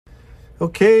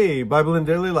Okay, Bible and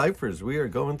Daily Lifers, we are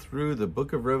going through the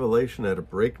book of Revelation at a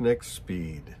breakneck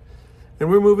speed. And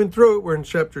we're moving through it. We're in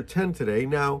chapter 10 today.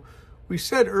 Now, we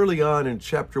said early on in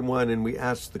chapter 1, and we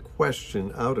asked the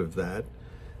question out of that,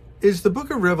 is the book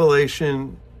of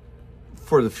Revelation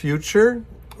for the future?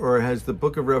 Or has the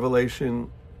book of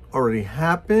Revelation already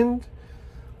happened?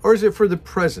 Or is it for the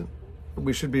present?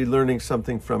 We should be learning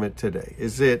something from it today.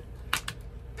 Is it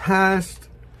past?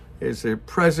 Is it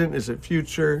present? Is it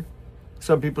future?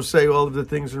 Some people say all of the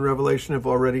things in Revelation have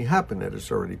already happened, that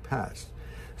it's already passed.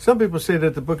 Some people say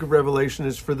that the book of Revelation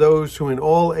is for those who in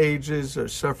all ages are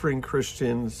suffering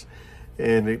Christians,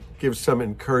 and it gives some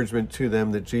encouragement to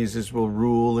them that Jesus will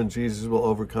rule and Jesus will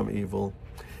overcome evil.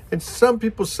 And some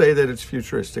people say that it's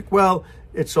futuristic. Well,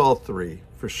 it's all three,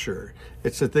 for sure.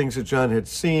 It's the things that John had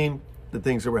seen, the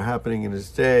things that were happening in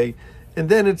his day, and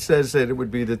then it says that it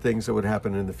would be the things that would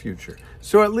happen in the future.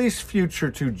 So at least future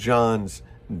to John's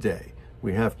day.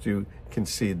 We have to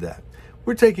concede that.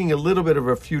 We're taking a little bit of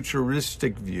a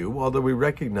futuristic view, although we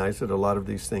recognize that a lot of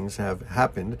these things have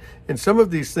happened. And some of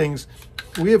these things,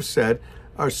 we have said,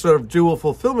 are sort of dual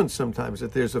fulfillment sometimes,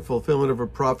 that there's a fulfillment of a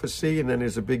prophecy, and then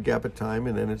there's a big gap of time,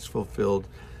 and then it's fulfilled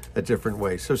a different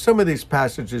way. So some of these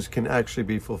passages can actually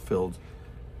be fulfilled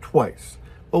twice.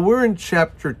 Well, we're in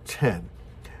chapter 10.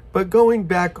 But going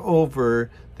back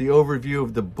over the overview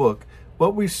of the book,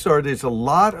 what we saw, there's a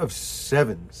lot of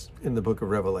sevens in the book of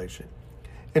Revelation.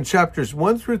 And chapters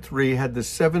 1 through 3 had the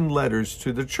 7 letters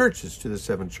to the churches, to the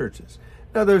 7 churches.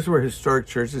 Now, those were historic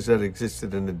churches that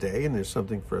existed in the day, and there's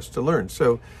something for us to learn.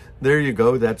 So there you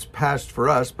go. That's past for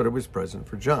us, but it was present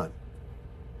for John.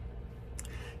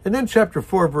 And then chapter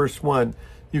 4, verse 1,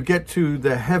 you get to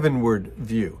the heavenward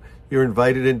view. You're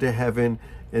invited into heaven,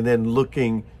 and then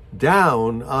looking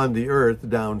down on the earth,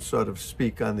 down, so to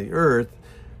speak, on the earth,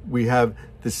 we have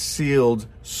the sealed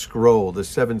scroll, the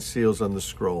 7 seals on the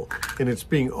scroll. And it's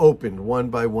being opened one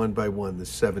by one by one, the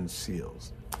 7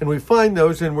 seals. And we find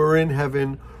those, and we're in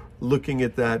heaven looking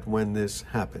at that when this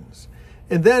happens.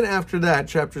 And then after that,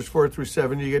 chapters 4 through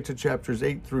 7, you get to chapters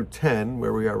 8 through 10,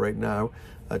 where we are right now,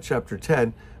 chapter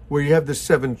 10, where you have the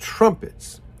 7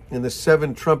 trumpets. And the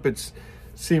 7 trumpets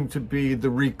seem to be the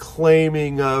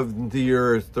reclaiming of the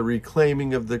earth, the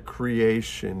reclaiming of the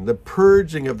creation, the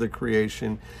purging of the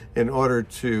creation in order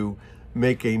to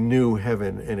make a new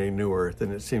heaven and a new earth.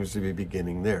 And it seems to be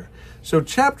beginning there. So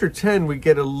chapter 10, we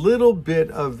get a little bit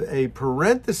of a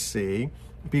parenthesis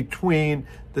between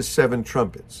the 7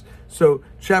 trumpets. So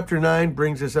chapter 9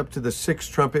 brings us up to the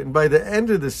 6th trumpet. And by the end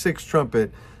of the 6th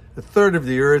trumpet, a third of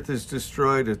the earth is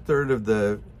destroyed, a third of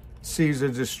the seas are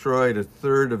destroyed, a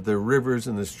third of the rivers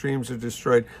and the streams are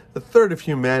destroyed, a third of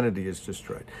humanity is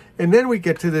destroyed. And then we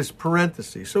get to this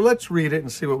parenthesis. So let's read it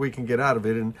and see what we can get out of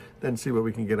it, and then see what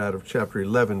we can get out of chapter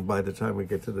 11 by the time we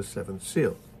get to the 7th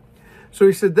seal. So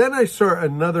he said, "Then I saw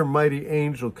another mighty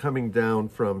angel coming down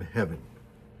from heaven.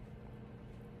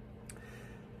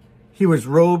 He was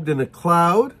robed in a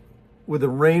cloud with a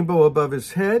rainbow above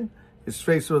his head. His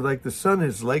face was like the sun.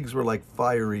 His legs were like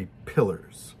fiery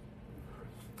pillars.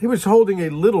 He was holding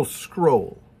a little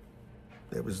scroll."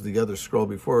 That was the other scroll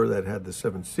before that had the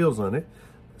 7 seals on it.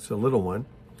 It's a little one,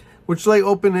 which lay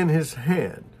open in his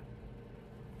hand.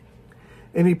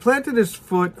 And he planted his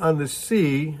foot on the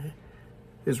sea,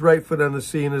 his right foot on the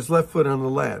sea, and his left foot on the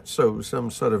land. So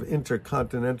some sort of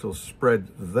intercontinental spread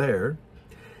there.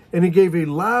 And he gave a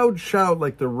loud shout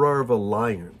like the roar of a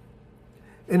lion.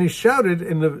 And he shouted,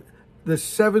 and the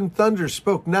 7 thunders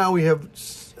spoke. Now we have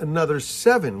another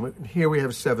 7. Here we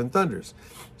have 7 thunders.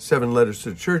 7 letters to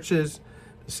the churches,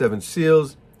 7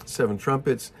 seals, 7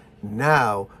 trumpets.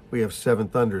 Now we have 7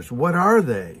 thunders. What are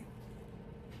they?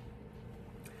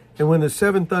 And when the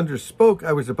 7 thunders spoke,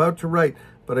 I was about to write,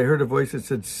 but I heard a voice that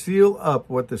said, "Seal up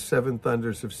what the 7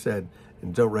 thunders have said,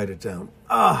 and don't write it down."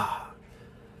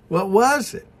 What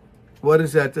was it? What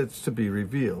is that that's to be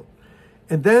revealed?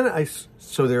 And then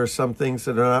so there are some things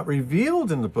that are not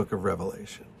revealed in the book of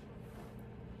Revelation.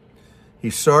 He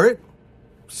saw it,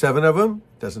 7 of them,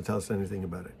 doesn't tell us anything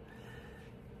about it.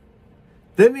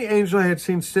 Then the angel I had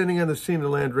seen standing on the sea and the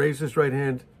land raised his right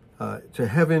hand to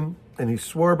heaven, and he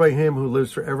swore by him who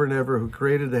lives forever and ever, who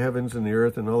created the heavens and the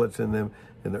earth and all that's in them,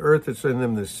 and the earth that's in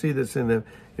them, the sea that's in them.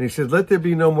 And he said, "Let there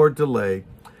be no more delay.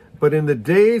 But in the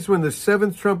days when the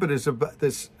 7th trumpet is about,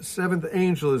 this 7th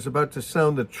angel is about to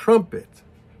sound the trumpet,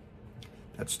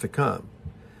 that's to come,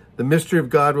 the mystery of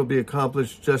God will be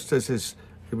accomplished just as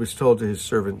it was told to his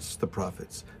servants, the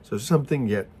prophets." So something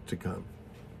yet to come.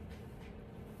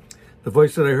 The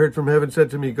voice that I heard from heaven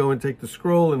said to me, "Go and take the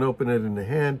scroll and open it in the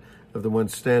hand of the one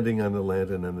standing on the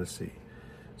land and on the sea."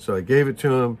 So I gave it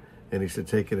to him, And he said,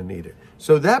 take it and eat it.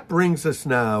 So that brings us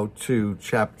now to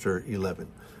chapter 11,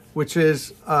 which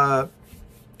is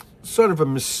sort of a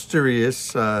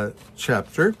mysterious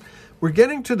chapter. We're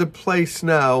getting to the place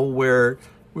now where,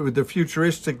 with the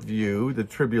futuristic view, the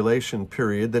tribulation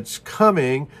period that's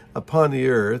coming upon the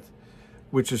earth,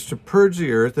 which is to purge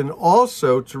the earth and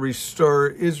also to restore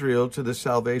Israel to the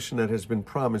salvation that has been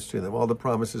promised to them. All the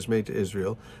promises made to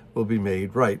Israel will be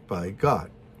made right by God.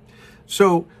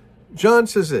 So John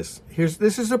says this.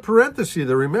 This is a parenthesis,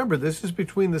 though. Remember, this is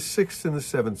between the sixth and the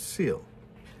seventh seal.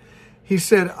 He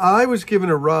said, I was given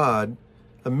a rod,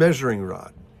 a measuring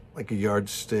rod, like a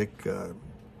yardstick,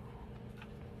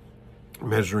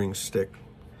 measuring stick.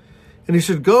 And he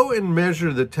said, go and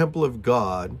measure the temple of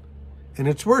God and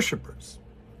its worshipers.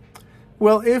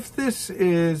 Well, if this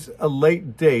is a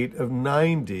late date of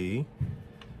 90,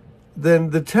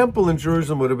 then the temple in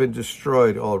Jerusalem would have been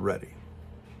destroyed already.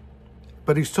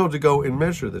 But he's told to go and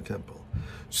measure the temple.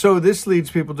 So this leads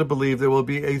people to believe there will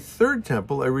be a third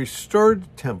temple, a restored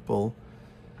temple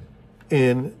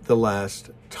in the last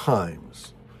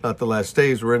times. Not the last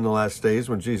days. We're in the last days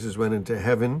when Jesus went into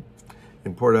heaven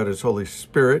and poured out his Holy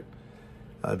Spirit.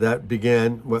 That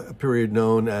began a period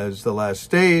known as the last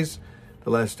days. The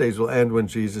last days will end when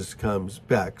Jesus comes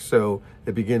back. So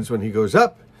it begins when he goes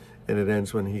up, and it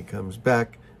ends when he comes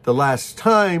back. The last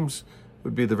times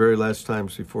would be the very last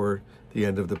times before the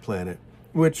end of the planet,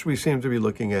 which we seem to be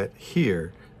looking at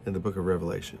here in the book of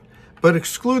Revelation. But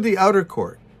exclude the outer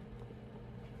court.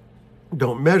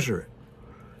 Don't measure it,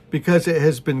 because it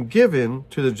has been given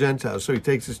to the Gentiles. So he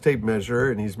takes his tape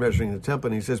measure and he's measuring the temple,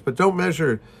 and he says, but don't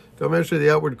measure the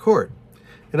outward court.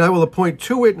 And I will appoint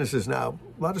 2 witnesses now.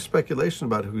 A lot of speculation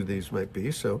about who these might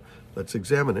be, so let's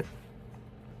examine it.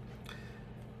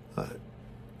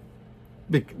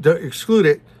 Exclude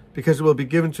it, because it will be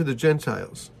given to the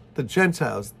Gentiles. The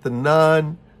Gentiles, the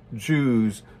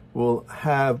non-Jews, will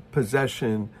have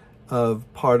possession of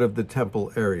part of the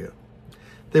temple area.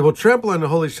 They will trample on the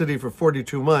holy city for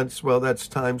 42 months. Well, that's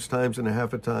times and a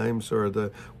half of times, or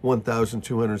the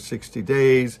 1,260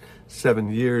 days,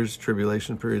 7 years,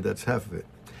 tribulation period, that's half of it.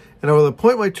 And I will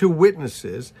appoint my 2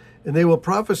 witnesses, and they will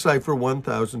prophesy for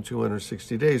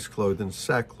 1,260 days, clothed in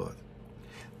sackcloth.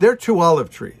 They're 2 olive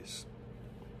trees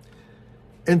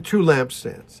and 2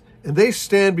 lampstands, and they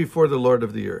stand before the Lord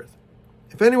of the earth.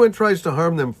 If anyone tries to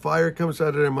harm them, fire comes out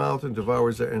of their mouth and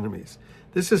devours their enemies.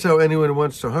 This is how anyone who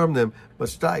wants to harm them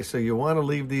must die. So you want to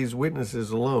leave these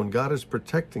witnesses alone. God is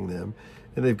protecting them,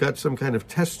 and they've got some kind of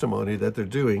testimony that they're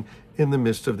doing in the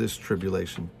midst of this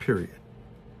tribulation period.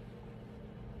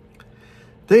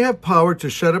 They have power to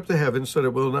shut up the heavens so that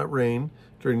it will not rain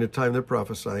during the time they're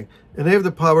prophesying, and they have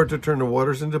the power to turn the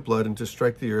waters into blood and to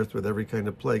strike the earth with every kind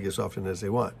of plague as often as they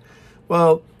want.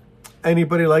 Well,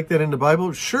 anybody like that in the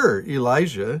Bible? Sure,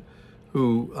 Elijah,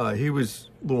 who he was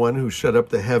the one who shut up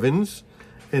the heavens,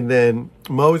 and then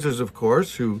Moses, of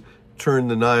course, who turned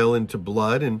the Nile into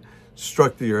blood and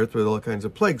struck the earth with all kinds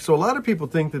of plagues. So a lot of people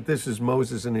think that this is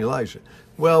Moses and Elijah.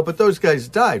 Well, but those guys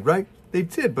died, right? They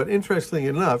did, but interestingly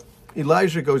enough,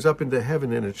 Elijah goes up into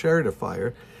heaven in a chariot of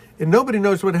fire, and nobody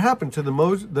knows what happened to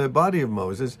the body of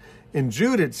Moses. In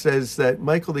Jude, it says that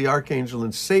Michael the archangel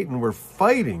and Satan were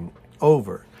fighting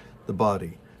over the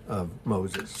body of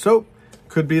Moses. So,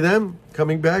 could be them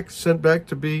coming back, sent back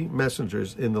to be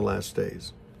messengers in the last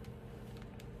days.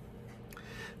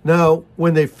 Now,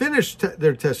 when they finish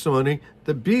their testimony,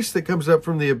 the beast that comes up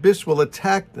from the abyss will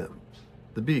attack them,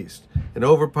 the beast, and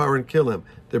overpower and kill him.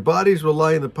 Their bodies will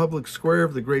lie in the public square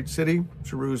of the great city.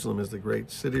 Jerusalem is the great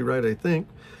city, right, I think,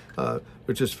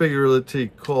 which is figuratively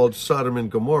called Sodom and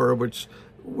Gomorrah, which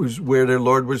was where their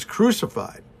Lord was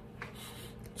crucified.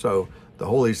 So the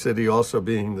holy city also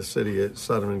being the city of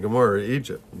Sodom and Gomorrah,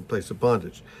 Egypt, in place of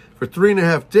bondage. For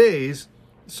 3.5 days,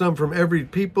 some from every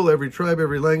people, every tribe,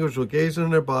 every language will gaze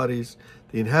on their bodies.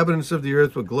 The inhabitants of the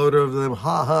earth will gloat over them.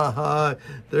 Ha, ha, ha.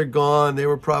 They're gone. They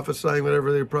were prophesying.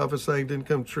 Whatever they were prophesying didn't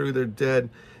come true. They're dead.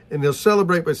 And they'll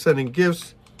celebrate by sending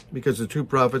gifts because the 2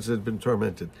 prophets had been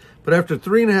tormented. But after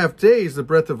 3.5 days, the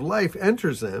breath of life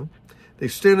enters them. They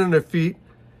stand on their feet,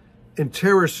 and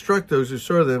terror struck those who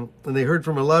saw them. And they heard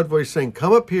from a loud voice saying,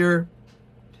 "Come up here."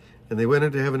 And they went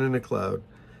into heaven in a cloud.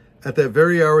 At that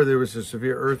very hour, there was a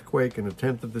severe earthquake, and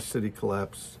 1/10 of the city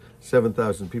collapsed.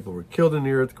 7,000 people were killed in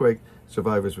the earthquake.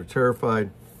 Survivors were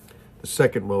terrified. The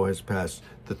second woe has passed.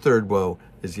 The third woe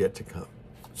is yet to come.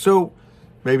 So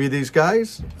maybe these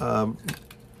guys,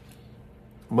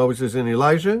 Moses and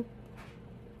Elijah,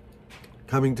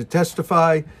 coming to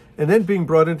testify, and then being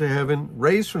brought into heaven,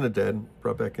 raised from the dead,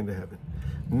 brought back into heaven.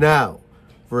 Now,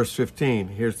 verse 15,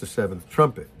 here's the 7th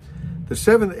trumpet. The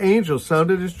 7th angel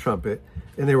sounded his trumpet,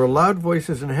 And there were loud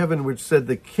voices in heaven which said,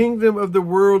 the kingdom of the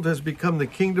world has become the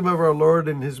kingdom of our Lord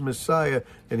and his Messiah,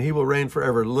 and he will reign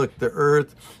forever. Look, the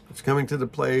earth is coming to the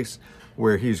place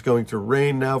where he's going to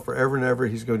reign now forever and ever.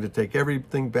 He's going to take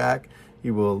everything back.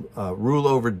 He will rule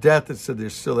over death. It said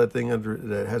there's still that thing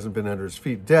that hasn't been under his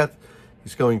feet, death.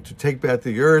 He's going to take back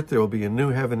the earth. There will be a new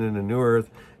heaven and a new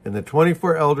earth. And the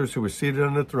 24 elders who were seated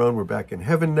on the throne were back in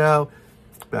heaven now,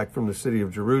 back from the city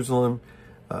of Jerusalem,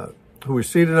 who were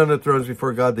seated on the thrones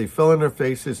before God. They fell on their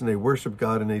faces and they worshiped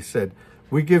God, and they said,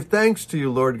 we give thanks to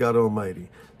you, Lord God Almighty,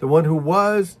 the one who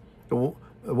was, the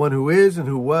one who is and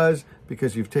who was,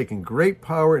 because you've taken great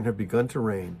power and have begun to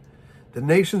reign. The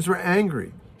nations were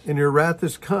angry, and your wrath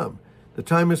has come. The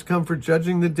time has come for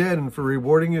judging the dead and for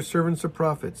rewarding your servants the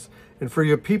prophets, and for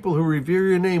your people who revere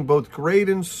your name, both great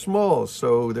and small.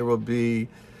 So there will be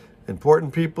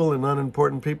important people and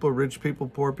unimportant people, rich people,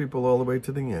 poor people, all the way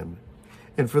to the end.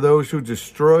 And for those who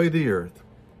destroy the earth.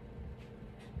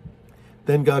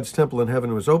 Then God's temple in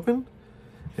heaven was opened,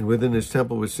 and within his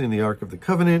temple was seen the Ark of the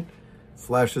Covenant,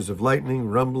 flashes of lightning,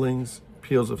 rumblings,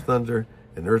 peals of thunder,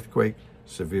 an earthquake,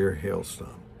 severe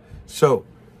hailstorm. So,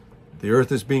 the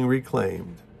earth is being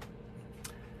reclaimed.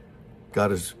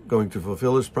 God is going to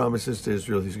fulfill his promises to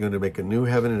Israel. He's going to make a new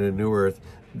heaven and a new earth.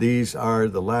 These are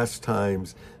the last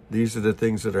times. These are the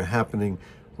things that are happening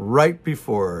right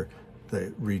before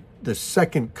the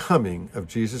second coming of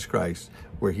Jesus Christ,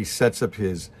 where he sets up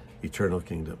his eternal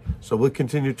kingdom. So we'll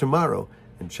continue tomorrow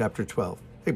in chapter 12.